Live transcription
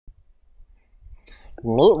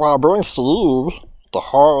Meet my brother Steve, the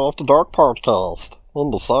Horror After Dark podcast,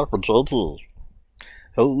 and the Soccer Judges.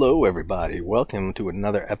 Hello, everybody. Welcome to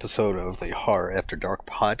another episode of the Horror After Dark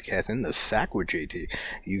podcast in the sack with JT.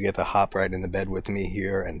 You get to hop right in the bed with me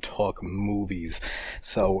here and talk movies.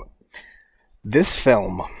 So, this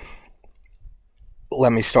film,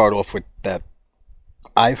 let me start off with that.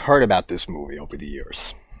 I've heard about this movie over the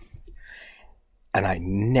years, and I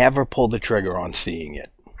never pulled the trigger on seeing it.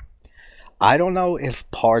 I don't know if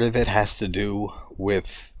part of it has to do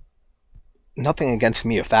with nothing against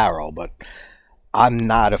Mia Farrow, but I'm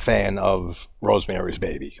not a fan of Rosemary's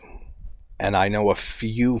Baby. And I know a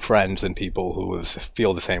few friends and people who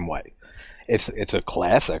feel the same way. It's a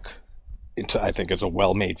classic. I think it's a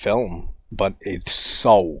well-made film, but it's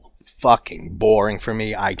so fucking boring for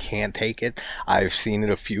me. I can't take it. I've seen it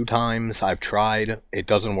a few times. I've tried. It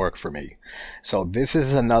doesn't work for me. So this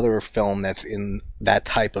is another film that's in that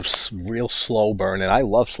type of real slow burn, and I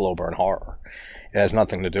love slow burn horror. It has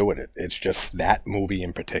nothing to do with it. It's just that movie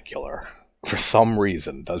in particular, for some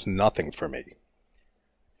reason, does nothing for me.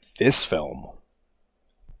 This film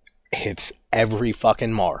hits every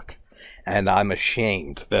fucking mark, and I'm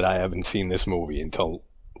ashamed that I haven't seen this movie until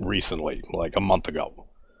recently, like a month ago.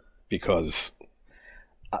 Because,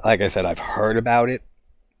 like I said, I've heard about it.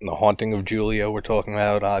 The Haunting of Julia we're talking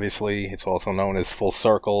about, obviously. It's also known as Full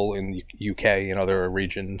Circle in the UK and other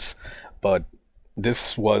regions. But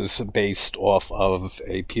this was based off of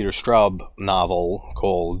a Peter Straub novel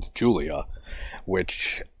called Julia,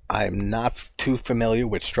 which I'm not too familiar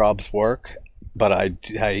with Straub's work, but I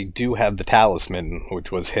do have The Talisman, which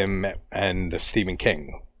was him and Stephen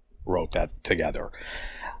King wrote that together.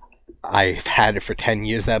 I've had it for 10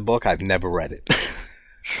 years, that book. I've never read it.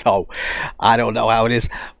 So, I don't know how it is,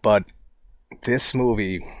 but this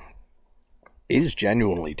movie is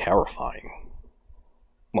genuinely terrifying.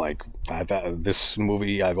 Like, this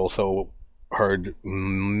movie, I've also heard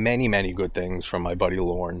many, many good things from my buddy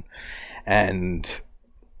Lorne, and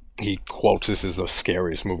he quotes this as the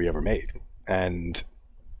scariest movie ever made. And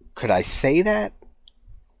could I say that?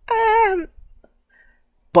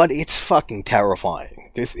 But it's fucking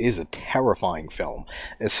terrifying. This is a terrifying film,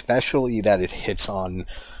 especially that it hits on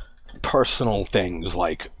personal things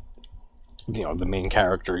like, you know, the main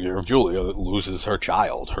character here of Julia loses her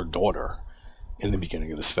child, her daughter, in the beginning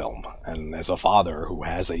of this film. And as a father who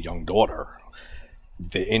has a young daughter,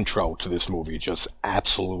 the intro to this movie just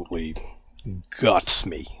absolutely guts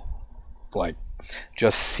me. Like,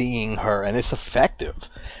 just seeing her, and it's effective,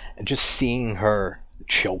 and just seeing her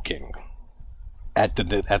choking at the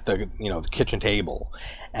the kitchen table,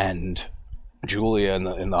 and Julia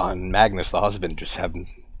and Magnus, the husband,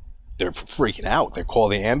 they're freaking out. They call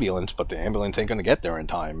the ambulance, but the ambulance ain't gonna get there in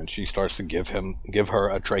time, and she starts to give her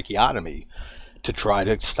a tracheotomy to try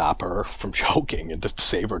to stop her from choking and to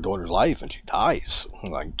save her daughter's life, and she dies,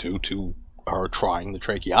 like, due to her trying the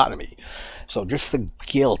tracheotomy. So just the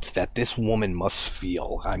guilt that this woman must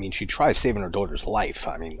feel. I mean, she tried saving her daughter's life.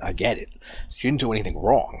 I mean, I get it. She didn't do anything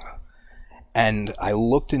wrong. And I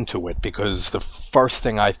looked into it because the first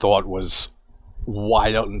thing I thought was,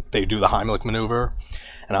 why don't they do the Heimlich maneuver?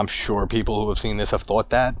 And I'm sure people who have seen this have thought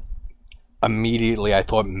that. Immediately I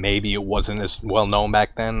thought maybe it wasn't as well known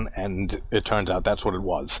back then, and it turns out that's what it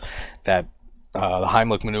was. That the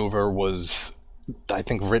Heimlich maneuver was, I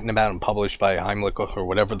think, written about and published by Heimlich, or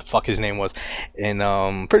whatever the fuck his name was.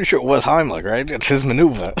 And pretty sure it was Heimlich, right? It's his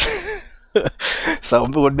maneuver. So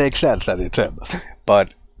it would make sense that it's him.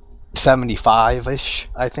 But 75-ish,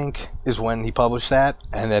 I think, is when he published that,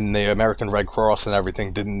 and then the American Red Cross and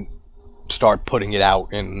everything didn't start putting it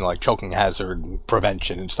out in, like, choking hazard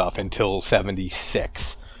prevention and stuff until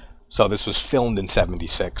 76. So this was filmed in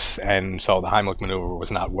 76, and so the Heimlich maneuver was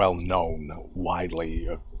not well known widely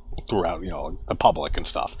throughout, the public and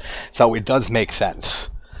stuff. So it does make sense,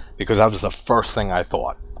 because that was the first thing I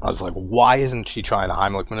thought. I was like, why isn't she trying the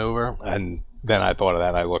Heimlich maneuver? And then I thought of that,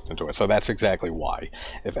 and I looked into it. So that's exactly why,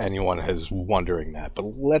 if anyone is wondering that. But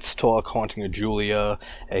let's talk Haunting of Julia,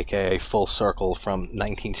 aka Full Circle, from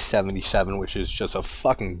 1977, which is just a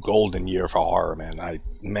fucking golden year for horror, man. I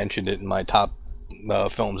mentioned it in my top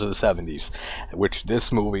films of the 70s, which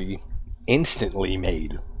this movie instantly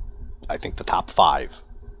made, I think, the top 5,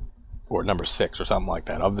 or number 6, or something like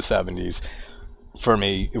that, of the 70s, for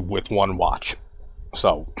me, with one watch.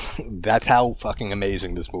 So, that's how fucking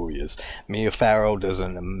amazing this movie is. Mia Farrow does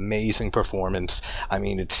an amazing performance. I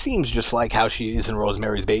mean, it seems just like how she is in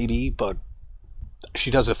Rosemary's Baby, but she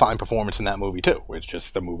does a fine performance in that movie too. It's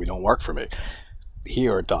just the movie don't work for me.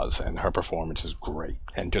 Here it does, and her performance is great.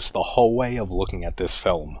 And just the whole way of looking at this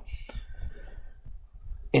film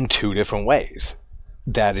in 2 different ways.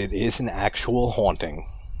 that it is an actual haunting.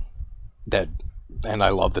 And I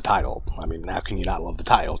love the title. I mean, how can you not love the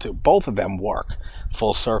title, too? Both of them work.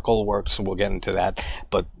 Full Circle works, and we'll get into that.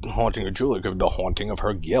 But Haunting of Julia could be the haunting of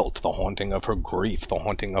her guilt, the haunting of her grief, the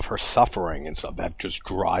haunting of her suffering, and stuff that just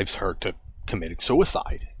drives her to committing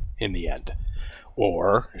suicide in the end.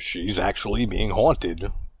 Or she's actually being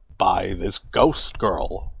haunted by this ghost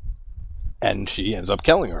girl, and she ends up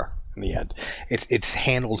killing her in the end. It's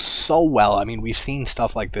handled so well. I mean, we've seen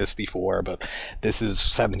stuff like this before, but this is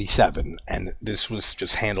 77, and this was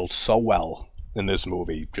just handled so well in this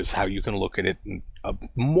movie. Just how you can look at it in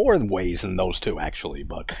more ways than those two, actually,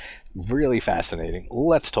 but really fascinating.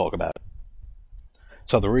 Let's talk about it.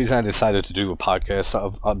 So the reason I decided to do a podcast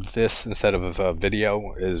of this instead of a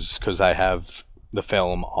video is because I have the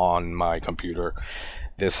film on my computer.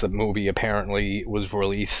 This movie apparently was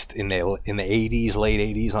released in the 80s, late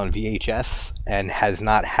 80s on VHS, and has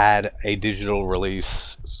not had a digital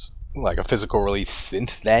release, like a physical release,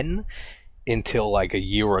 since then, until like a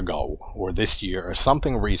year ago, or this year, or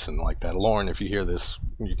something recent like that. Lauren, if you hear this,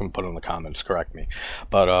 you can put it in the comments, correct me.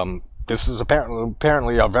 But this is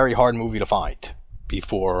apparently a very hard movie to find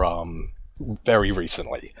before very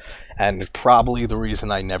recently, and probably the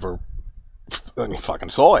reason I never fucking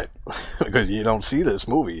saw it, because you don't see this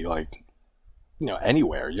movie like, you know,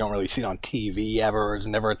 anywhere. You don't really see it on TV ever. It's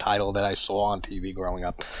never a title that I saw on TV growing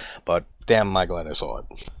up, but damn, am I glad I saw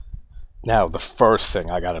it. Now, the first thing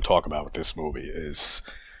I gotta talk about with this movie is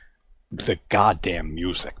the goddamn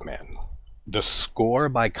music, man. The score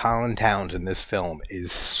by Colin Towns in this film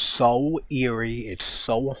is so eerie, it's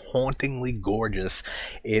so hauntingly gorgeous,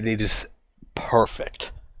 it is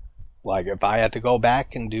perfect. Like, if I had to go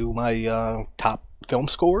back and do my top film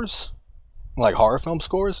scores, like horror film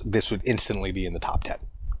scores, this would instantly be in the top 10.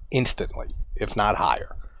 Instantly, if not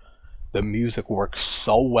higher. The music works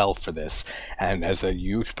so well for this, and as a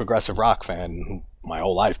huge progressive rock fan, my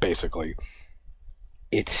whole life basically,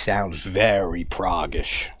 it sounds very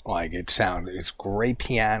prog-ish. Like, it's great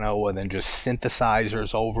piano and then just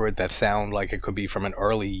synthesizers over it that sound like it could be from an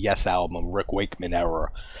early Yes album, Rick Wakeman era,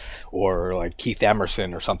 or like Keith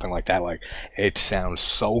Emerson or something like that. Like, it sounds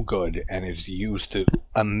so good, and it's used to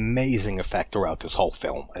amazing effect throughout this whole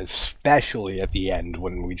film, especially at the end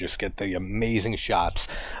when we just get the amazing shots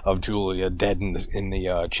of Julia dead in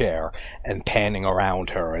the chair and panning around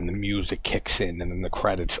her, and the music kicks in, and then the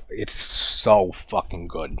credits. It's so fucking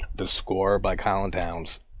good. The score by Colin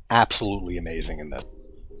Towns, absolutely amazing in this.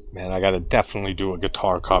 Man, I gotta definitely do a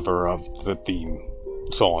guitar cover of the theme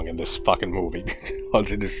song in this fucking movie,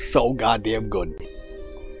 because it is so goddamn good.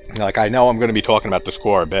 Like, I know I'm going to be talking about the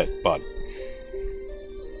score a bit, but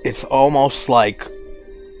it's almost like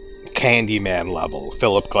Candyman level,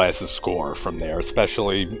 Philip Glass's score from there,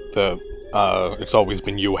 especially the It's Always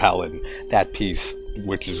Been You, Helen, that piece,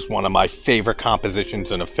 which is one of my favorite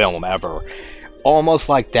compositions in a film ever. Almost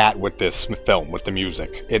like that with this film, with the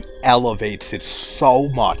music. It elevates it so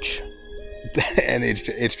much, and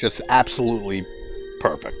it's just absolutely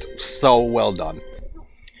perfect. So well done.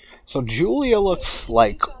 So Julia looks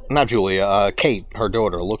like, not Julia, Kate, her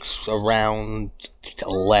daughter, looks around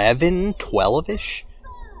 11, 12-ish,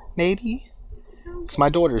 maybe? Because my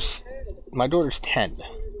daughter's 10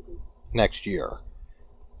 next year.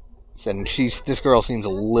 And this girl seems a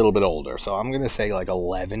little bit older, so I'm going to say like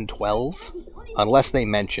 11, 12, unless they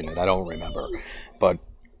mention it, I don't remember. But,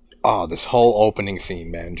 this whole opening scene,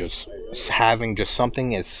 man, just having just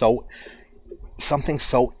something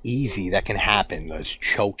so easy that can happen as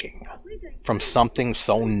choking, from something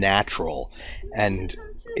so natural and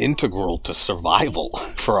integral to survival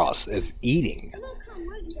for us as eating,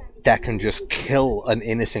 that can just kill an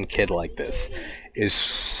innocent kid like this, is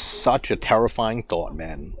such a terrifying thought,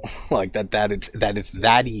 man. Like that it's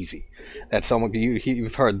that easy. That someone,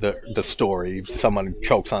 you've heard the story, someone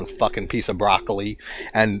chokes on a fucking piece of broccoli,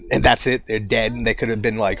 and that's it, they're dead, and they could have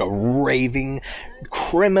been like a raving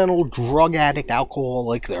criminal, drug addict,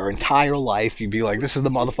 alcoholic their entire life. You'd be like, this is the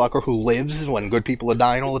motherfucker who lives when good people are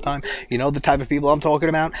dying all the time. You know the type of people I'm talking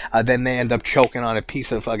about? Then they end up choking on a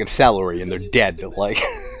piece of fucking celery, and they're dead. Like,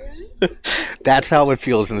 that's how it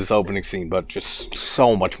feels in this opening scene, but just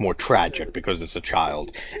so much more tragic because it's a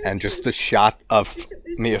child. And just the shot of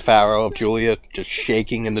Mia Farrow, of Julia, just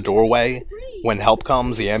shaking in the doorway when help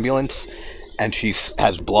comes, the ambulance, and she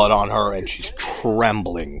has blood on her, and she's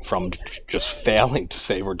trembling from just failing to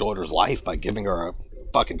save her daughter's life by giving her a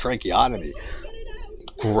fucking tracheotomy.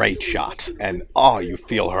 Great shots, and you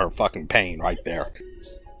feel her fucking pain right there.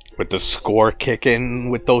 With the score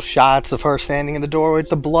kicking, with those shots of her standing in the door with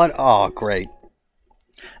the blood. Oh, great.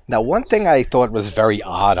 Now, one thing I thought was very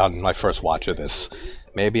odd on my first watch of this,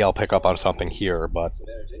 Maybe I'll pick up on something here,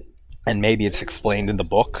 and maybe it's explained in the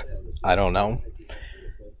book. I don't know.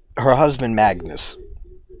 Her husband, Magnus,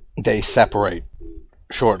 they separate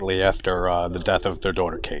shortly after the death of their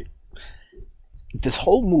daughter, Kate. This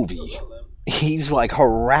whole movie, he's like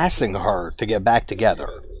harassing her to get back together.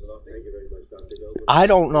 I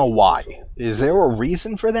don't know why. Is there a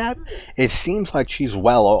reason for that? It seems like she's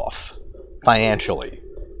well off financially.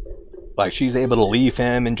 Like she's able to leave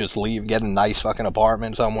him and just leave, get a nice fucking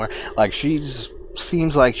apartment somewhere. Like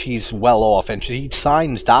seems like she's well off, and she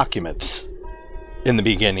signs documents in the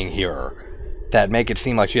beginning here that make it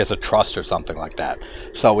seem like she has a trust or something like that.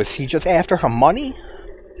 So is he just after her money?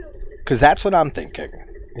 Because that's what I'm thinking.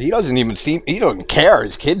 He doesn't care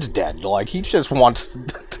his kid's dead. Like, he just wants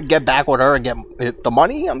to get back with her and get the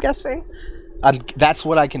money, I'm guessing? That's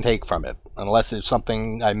what I can take from it. Unless it's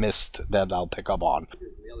something I missed that I'll pick up on.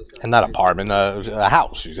 And not apartment, a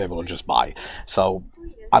house she's able to just buy. So,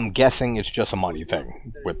 I'm guessing it's just a money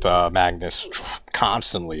thing. With Magnus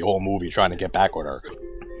constantly, whole movie, trying to get back with her.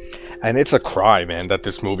 And it's a crime, man, that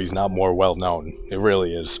this movie's not more well known. It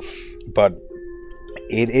really is. But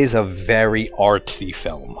it is a very artsy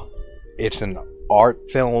film. It's an art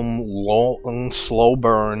film, long, slow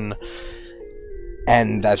burn,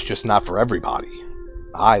 and that's just not for everybody.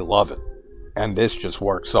 I love it, and this just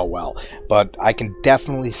works so well. But I can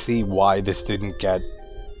definitely see why this didn't get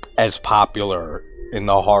as popular in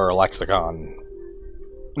the horror lexicon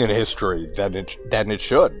in history than it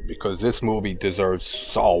should, because this movie deserves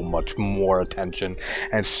so much more attention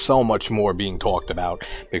and so much more being talked about,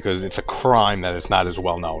 because it's a crime that it's not as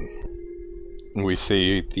well known. We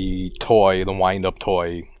see the wind-up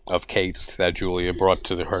toy of Kate that Julia brought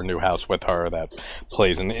to her new house with her that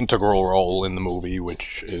plays an integral role in the movie,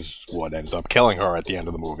 which is what ends up killing her at the end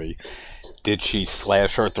of the movie. Did she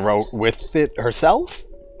slash her throat with it herself,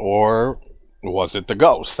 or was it the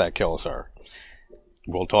ghost that kills her?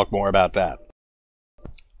 We'll talk more about that.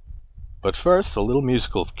 But first, a little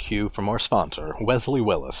musical cue from our sponsor, Wesley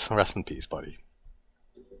Willis. Rest in peace, buddy.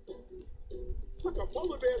 Suck a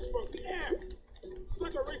polar bear's funky ass.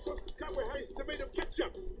 Suck a racehorse's carbohydrates tomato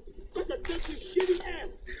ketchup. Suck a dirty shitty ass.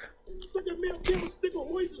 Suck a male camel stick of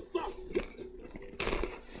hoisin sauce.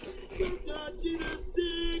 Suck a cheetah's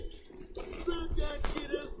dick. Suck a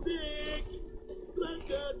cheetah's dick. Suck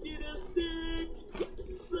a cheetah's dick.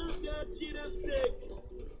 Suck a cheetah's dick.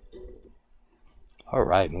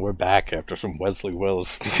 Alright, and we're back after some Wesley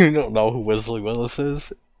Willis. If you don't know who Wesley Willis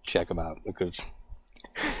is, check him out, because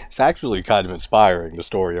it's actually kind of inspiring, the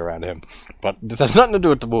story around him. But this has nothing to do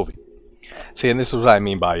with the movie. See, and this is what I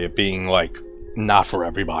mean by it being, like, not for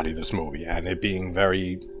everybody, this movie, and it being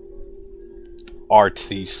very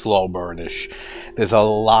artsy, slow burnish. There's a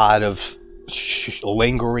lot of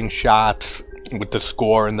lingering shots with the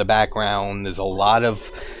score in the background. There's a lot of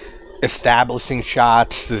establishing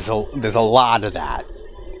shots. There's a lot of that,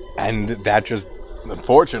 and that just,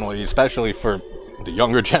 unfortunately, especially for the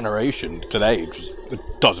younger generation today, it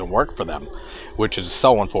doesn't work for them, which is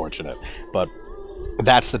so unfortunate. But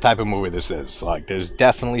that's the type of movie this is. Like, there's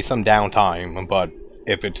definitely some downtime, but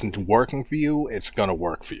if it's working for you, it's gonna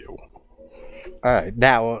work for you. Alright,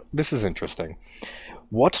 now, this is interesting.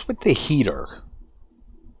 What's with the heater?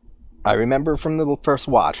 I remember from the first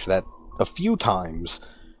watch that a few times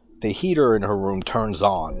the heater in her room turns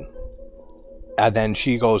on, and then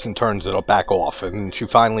she goes and turns it back off, and she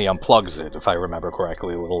finally unplugs it, if I remember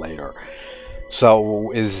correctly, a little later.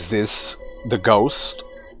 So, is this the ghost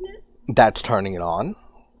that's turning it on?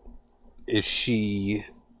 Is she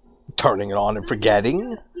turning it on and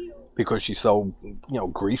forgetting because she's so,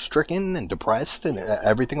 grief-stricken and depressed and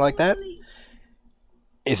everything like that?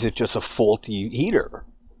 Is it just a faulty heater?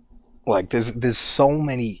 Like, there's so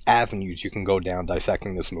many avenues you can go down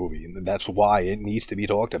dissecting this movie, and that's why it needs to be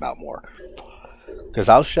talked about more. Because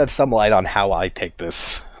I'll shed some light on how I take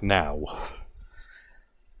this now.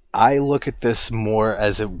 I look at this more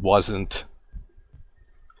as it wasn't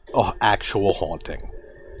an actual haunting.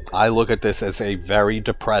 I look at this as a very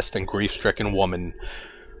depressed and grief-stricken woman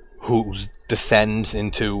who descends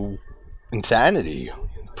into insanity,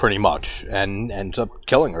 pretty much, and ends up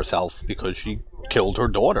killing herself because she killed her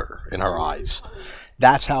daughter in her eyes.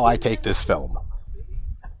 That's how I take this film.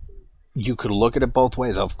 You could look at it both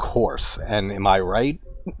ways, of course, and am I right?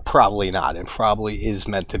 Probably not. It probably is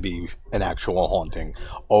meant to be an actual haunting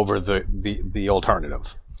over the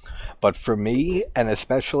alternative. But for me, and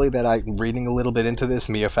especially that I'm reading a little bit into this,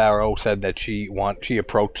 Mia Farrow said that she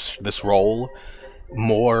approached this role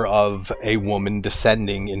more of a woman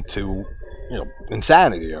descending into,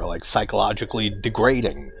 insanity, or like psychologically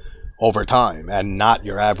degrading over time, and not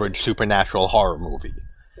your average supernatural horror movie.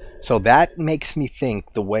 So that makes me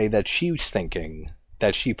think the way that she's thinking,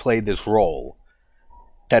 that she played this role,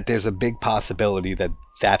 that there's a big possibility that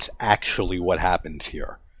that's actually what happens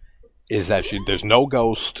here. Is that there's no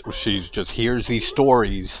ghost, she just hears these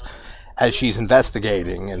stories as she's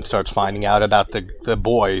investigating and starts finding out about the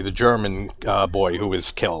boy, the German boy who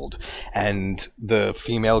was killed. And the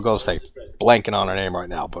female ghost, I'm blanking on her name right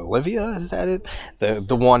now, but Olivia, is that it?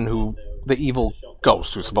 The one who, the evil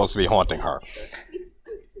ghost who's supposed to be haunting her.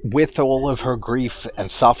 With all of her grief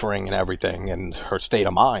and suffering and everything and her state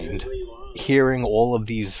of mind, hearing all of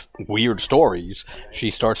these weird stories, she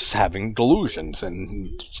starts having delusions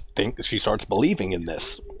and she starts believing in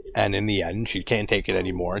this. And in the end, she can't take it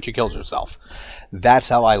anymore and she kills herself. That's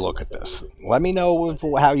how I look at this. Let me know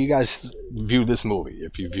how you guys view this movie.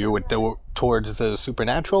 If you view it towards the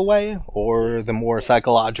supernatural way or the more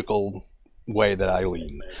psychological way that I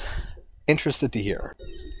lean. Interested to hear.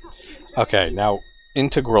 Okay, now,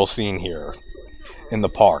 integral scene here in the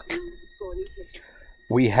park.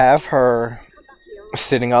 We have her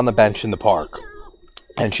sitting on the bench in the park,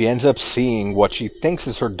 and she ends up seeing what she thinks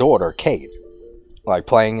is her daughter, Kate, like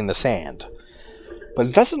playing in the sand. But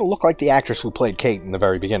it doesn't look like the actress who played Kate in the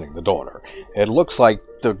very beginning, the daughter. It looks like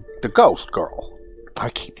the ghost girl. I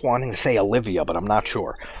keep wanting to say Olivia, but I'm not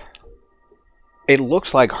sure. It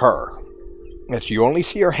looks like her. You only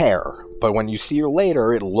see her hair, but when you see her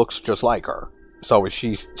later, it looks just like her. So is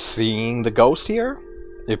she seeing the ghost here?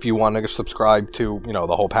 If you want to subscribe to,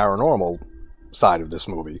 the whole paranormal side of this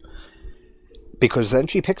movie. Because then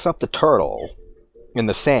she picks up the turtle in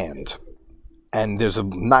the sand, and there's a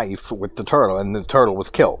knife with the turtle, and the turtle was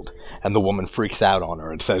killed. And the woman freaks out on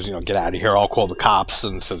her and says, get out of here, I'll call the cops,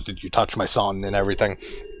 and says, did you touch my son, and everything.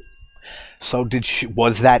 So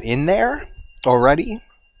was that in there already?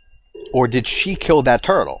 Or did she kill that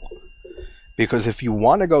turtle? Because if you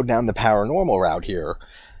want to go down the paranormal route here,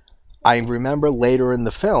 I remember later in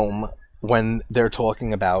the film when they're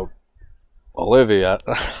talking about Olivia,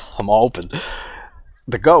 I'm open,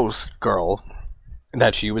 the ghost girl,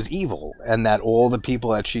 that she was evil and that all the people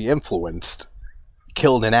that she influenced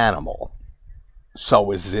killed an animal.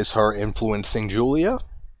 So is this her influencing Julia?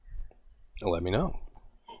 Let me know.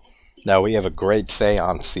 Now we have a great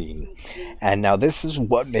seance scene. And now this is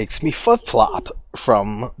what makes me flip-flop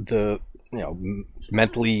from the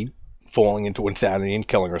mentally falling into insanity and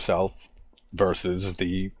killing herself versus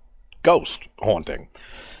the ghost haunting,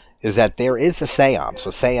 is that there is a seance.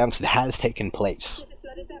 A seance that has taken place.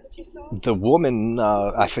 The woman,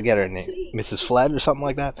 I forget her name, Mrs. Flood or something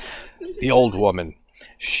like that, the old woman,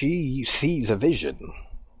 she sees a vision,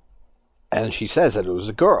 and she says that it was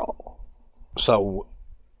a girl. So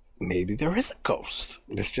maybe there is a ghost.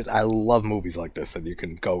 I love movies like this that you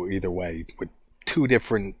can go either way with two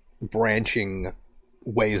different branching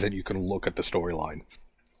ways that you can look at the storyline.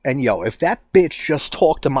 And if that bitch just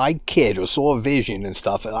talked to my kid or saw a vision and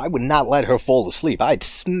stuff, I would not let her fall asleep. I'd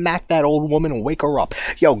smack that old woman and wake her up.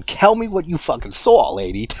 Tell me what you fucking saw,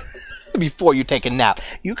 lady, before you take a nap.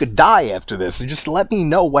 You could die after this, and just let me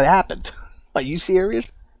know what happened. Are you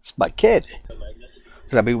serious? It's my kid.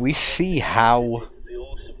 We see how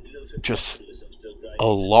just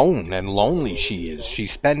alone and lonely she is.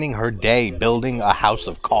 She's spending her day building a house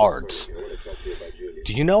of cards.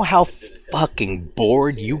 Do you know how fucking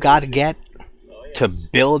bored you gotta get to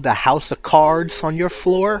build a house of cards on your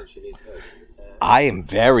floor? I am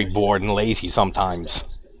very bored and lazy sometimes.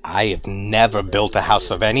 I have never built a house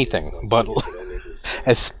of anything, but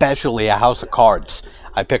especially a house of cards.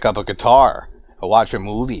 I pick up a guitar, I watch a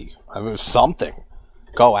movie, something.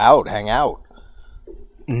 Go out, hang out.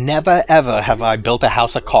 Never ever have I built a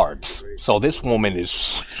house of cards. So this woman is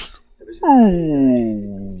super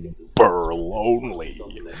lonely.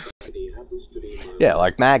 Yeah,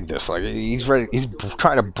 like Magnus. Like he's ready. He's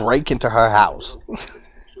trying to break into her house.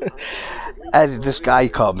 And this guy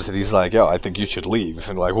comes and he's like, I think you should leave.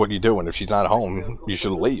 And like, what are you doing? If she's not home, you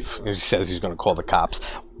should leave. And he says he's going to call the cops.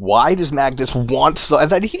 Why does Magnus want so? And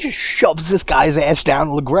then he just shoves this guy's ass down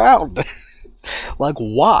to the ground. Like,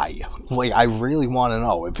 why? Like, I really want to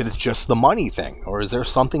know if it's just the money thing, or is there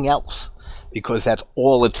something else? Because that's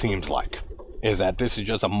all it seems like, is that this is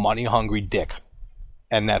just a money-hungry dick.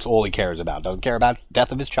 And that's all he cares about. Doesn't care about the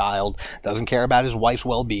death of his child, doesn't care about his wife's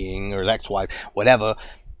well-being, or his ex-wife, whatever.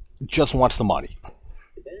 Just wants the money.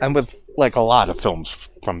 And with, like, a lot of films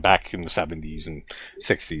from back in the 70s and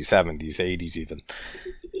 60s, 70s, 80s even,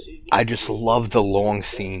 I just love the long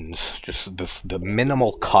scenes, just the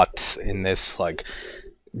minimal cuts in this, like,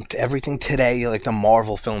 everything today, like the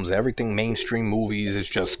Marvel films, everything mainstream movies is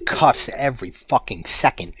just cuts every fucking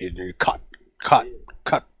second. Cut, cut,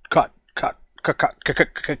 cut, cut, cut,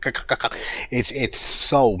 It's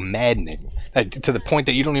so maddening to the point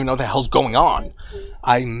that you don't even know what the hell's going on.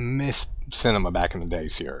 I miss cinema back in the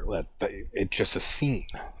days here. It's just a scene,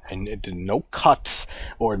 and no cuts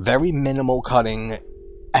or very minimal cutting,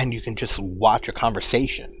 and you can just watch a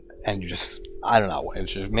conversation and just, I don't know,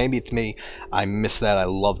 it's just, maybe it's me, I miss that. I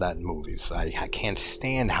love that in movies. I can't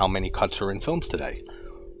stand how many cuts are in films today.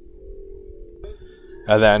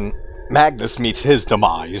 And then Magnus meets his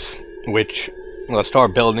demise, which, let's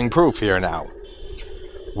start building proof here now.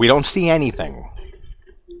 We don't see anything.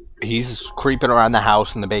 He's creeping around the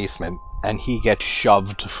house in the basement, and he gets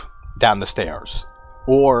shoved down the stairs.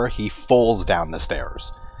 Or he falls down the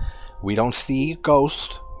stairs. We don't see a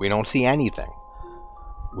ghost. We don't see anything.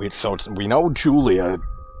 We know Julia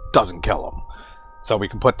doesn't kill him. So we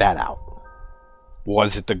can put that out.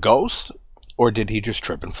 Was it the ghost? Or did he just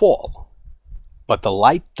trip and fall? But the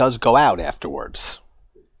light does go out afterwards.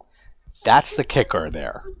 That's the kicker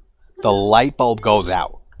there. The light bulb goes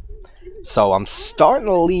out. So I'm starting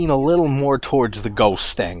to lean a little more towards the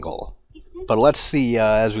ghost angle. But let's see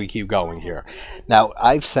as we keep going here. Now,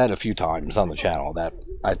 I've said a few times on the channel that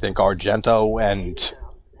I think Argento and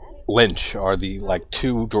Lynch are the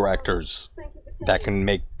two directors that can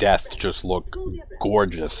make death just look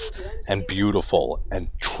gorgeous and beautiful and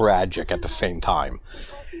tragic at the same time.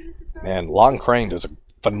 Man, Lon Crane does a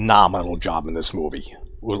phenomenal job in this movie.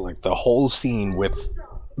 Like the whole scene with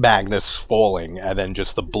Magnus falling and then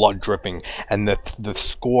just the blood dripping and the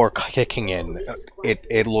score kicking in.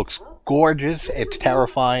 It looks gorgeous. It's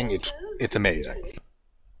terrifying. It's amazing.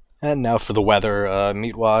 And now for the weather,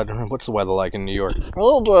 Meatwad, what's the weather like in New York?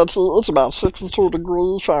 Well, it's about 62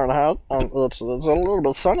 degrees Fahrenheit, and it's a little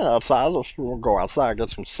bit sunny outside. If you want to go outside and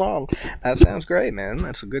get some sun. That sounds great, man.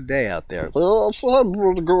 That's a good day out there. Yeah, it's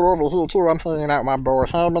pretty good over here, too. I'm hanging out with my boy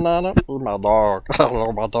Hammond on it. He's my dog. I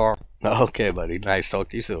love my dog. Okay, buddy. Nice. Talk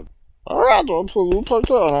to you soon. All right, dude. You take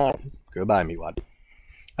care now. Goodbye, Meatwad.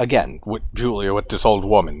 Again, with Julia, with this old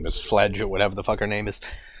woman, Miss Fledge, or whatever the fuck her name is.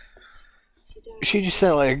 She just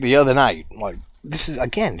said, the other night, this is,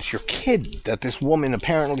 again, it's your kid that this woman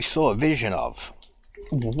apparently saw a vision of.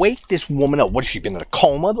 Wake this woman up. What, has she been in a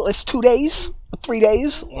coma the last 2 days? 3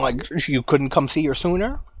 days? You couldn't come see her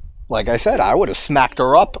sooner? Like I said, I would have smacked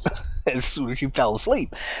her up as soon as she fell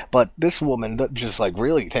asleep. But this woman just,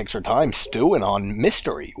 really takes her time stewing on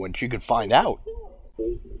mystery when she could find out.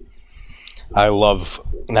 I love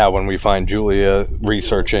now when we find Julia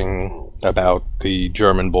researching about the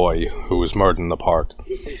German boy who was murdered in the park.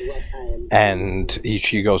 And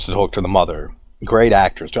she goes to talk to the mother. Great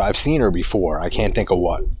actress. I've seen her before. I can't think of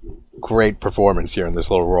what. Great performance here in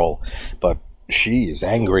this little role. But she is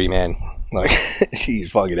angry, man.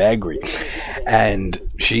 She's fucking angry. And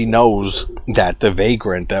she knows that the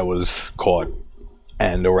vagrant that was caught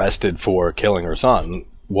and arrested for killing her son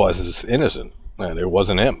was innocent. And it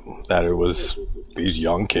wasn't him. That it was these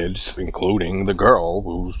young kids, including the girl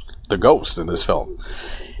who's the ghost in this film,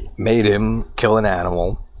 made him kill an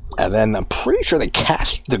animal. And then I'm pretty sure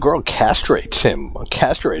the girl castrated him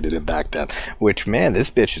back then. Which, man, this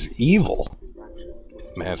bitch is evil.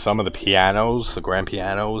 Man, some of the pianos, the grand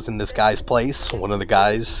pianos in this guy's place. One of the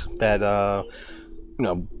guys that,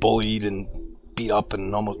 bullied and beat up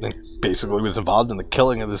and basically was involved in the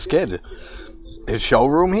killing of this kid. His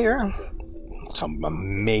showroom here. Some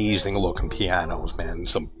amazing looking pianos, man.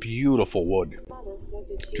 Some beautiful wood.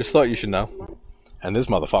 Just thought you should know. And this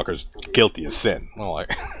motherfucker's guilty as sin.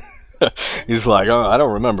 He's like, oh, I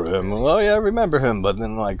don't remember him. Oh, yeah, I remember him. But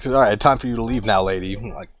then, all right, time for you to leave now, lady.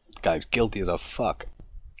 The guy's guilty as a fuck.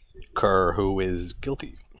 Kerr, who is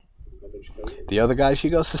guilty. The other guy she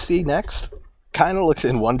goes to see next kind of looks,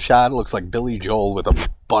 in one shot, looks like Billy Joel with a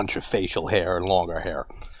bunch of facial hair and longer hair.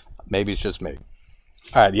 Maybe it's just me.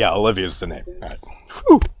 Alright, yeah, Olivia's the name. Alright.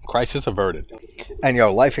 Whew, crisis averted. And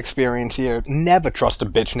life experience here, never trust a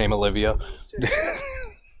bitch named Olivia.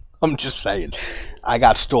 I'm just saying. I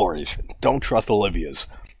got stories. Don't trust Olivia's.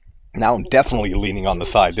 Now I'm definitely leaning on the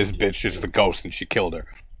side. This bitch is the ghost and she killed her.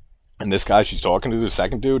 And this guy she's talking to, the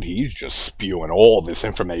second dude, he's just spewing all this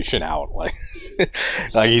information out.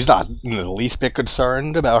 He's not in the least bit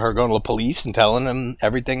concerned about her going to the police and telling him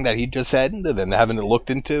everything that he just said and then having it looked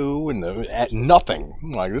into and nothing.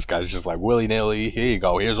 This guy's just willy-nilly, here you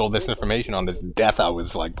go, here's all this information on this death I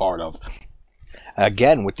was part of.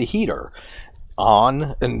 Again, with the heater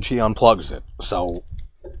on, and she unplugs it. So,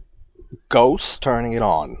 ghost turning it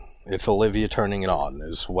on. It's Olivia turning it on,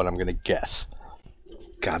 is what I'm going to guess.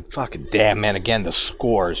 God fucking damn, man, again, the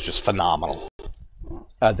score is just phenomenal.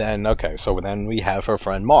 So then we have her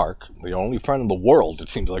friend Mark, the only friend in the world it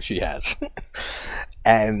seems like she has.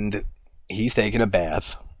 And he's taking a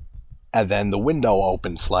bath. And then the window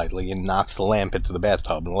opens slightly and knocks the lamp into the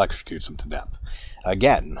bathtub and electrocutes him to death.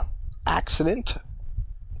 Again, accident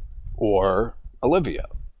or Olivia.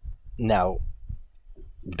 Now,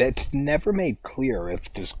 that's never made clear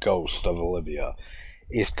if this ghost of Olivia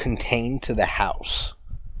is contained to the house.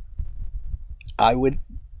 I would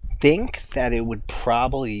think that it would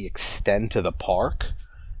probably extend to the park,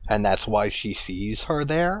 and that's why she sees her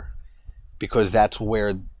there, because that's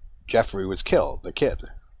where Jeffrey was killed, the kid.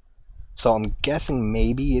 So I'm guessing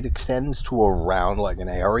maybe it extends to around, like, an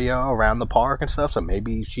area around the park and stuff, so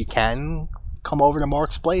maybe she can come over to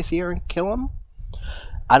Mark's place here and kill him?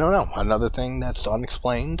 I don't know. Another thing that's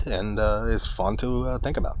unexplained and is fun to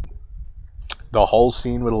think about. The whole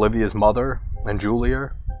scene with Olivia's mother and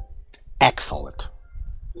Julia, excellent.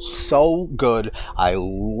 So good. I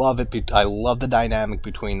love it. I love the dynamic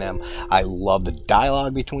between them. I love the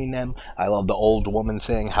dialogue between them. I love the old woman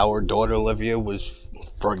saying how her daughter Olivia was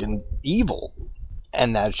friggin' evil,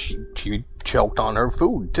 and that she choked on her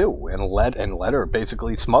food too, and let her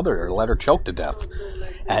basically smother her, let her choke to death.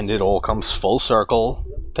 And it all comes full circle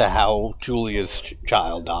to how Julia's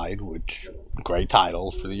child died, which great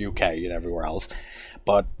titles for the UK and everywhere else.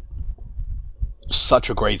 But such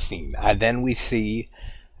a great scene. And then we see,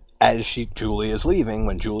 as Julia is leaving,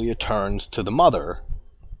 when Julia turns to the mother,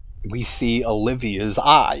 we see Olivia's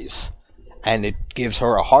eyes, and it gives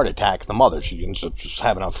her a heart attack. The mother, she ends up just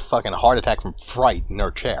having a fucking heart attack from fright in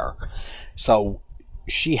her chair. So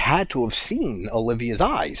she had to have seen Olivia's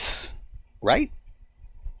eyes, right?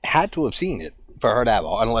 Had to have seen it for her to have,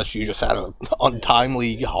 unless she just had an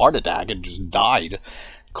untimely heart attack and just died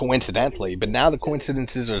coincidentally. But now the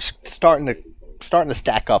coincidences are starting to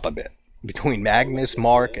stack up a bit between Magnus,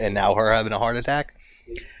 Mark, and now her having a heart attack.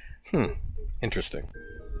 Interesting.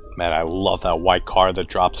 Man, I love that white car that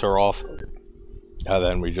drops her off. And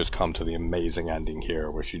then we just come to the amazing ending here,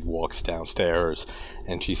 where she walks downstairs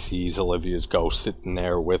and she sees Olivia's ghost sitting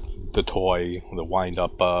there with the toy, the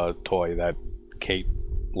wind-up toy that Kate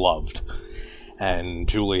loved. And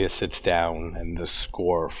Julia sits down, and the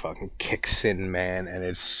score fucking kicks in, man, and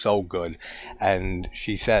it's so good. And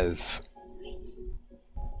she says,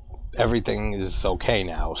 "Everything is okay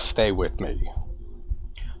now, stay with me."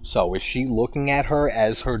 So is she looking at her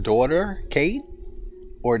as her daughter, Kate?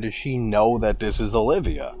 Or does she know that this is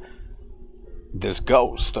Olivia, this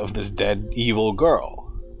ghost of this dead evil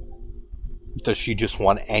girl? Does she just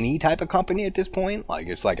want any type of company at this point? Like,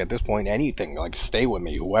 it's like, at this point, anything. Like, stay with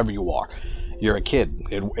me, whoever you are. You're a kid.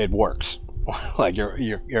 It works. Like,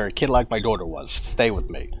 you're a kid like my daughter was. Stay with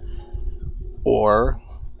me. Or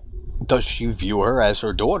does she view her as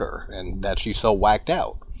her daughter, and that she's so whacked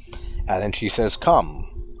out? And then she says, "Come."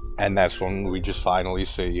 And that's when we just finally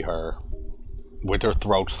see her with her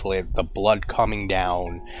throat slit, the blood coming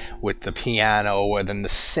down, with the piano, and then the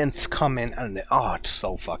synths come in, and oh, it's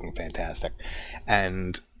so fucking fantastic.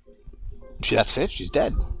 And that's it, she's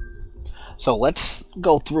dead. So let's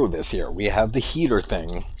go through this here. We have the heater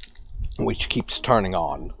thing, which keeps turning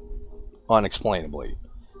on, unexplainably.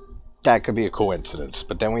 That could be a coincidence.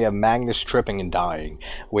 But then we have Magnus tripping and dying.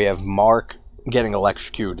 We have Mark getting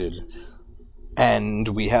electrocuted. And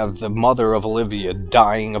we have the mother of Olivia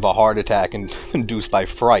dying of a heart attack induced by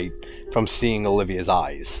fright from seeing Olivia's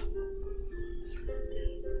eyes.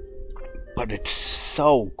 But it's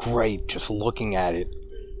so great just looking at it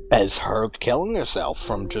as her killing herself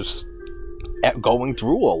from just going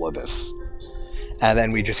through all of this. And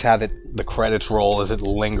then we just have the credits roll as it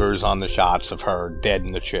lingers on the shots of her dead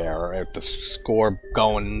in the chair, the score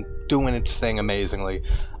going, doing its thing amazingly.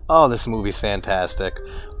 Oh, this movie's fantastic.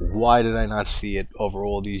 Why did I not see it over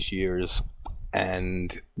all these years?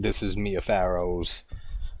 And this is Mia Farrow's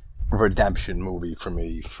redemption movie for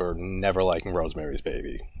me for never liking Rosemary's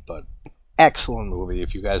Baby. But excellent movie.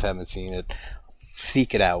 If you guys haven't seen it,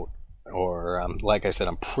 seek it out. Or, like I said,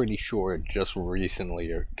 I'm pretty sure it just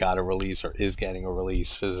recently got a release or is getting a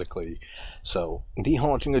release physically. So, The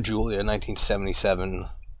Haunting of Julia, 1977.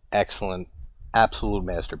 Excellent, absolute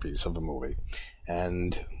masterpiece of a movie.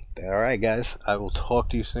 And alright guys, I will talk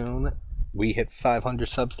to you soon. We hit 500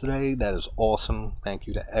 subs today. That is awesome. Thank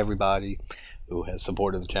you to everybody who has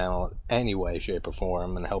supported the channel in any way, shape, or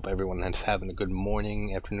form. And I hope everyone is having a good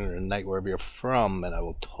morning, afternoon, or night wherever you're from. And I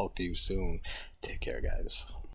will talk to you soon. Take care, guys.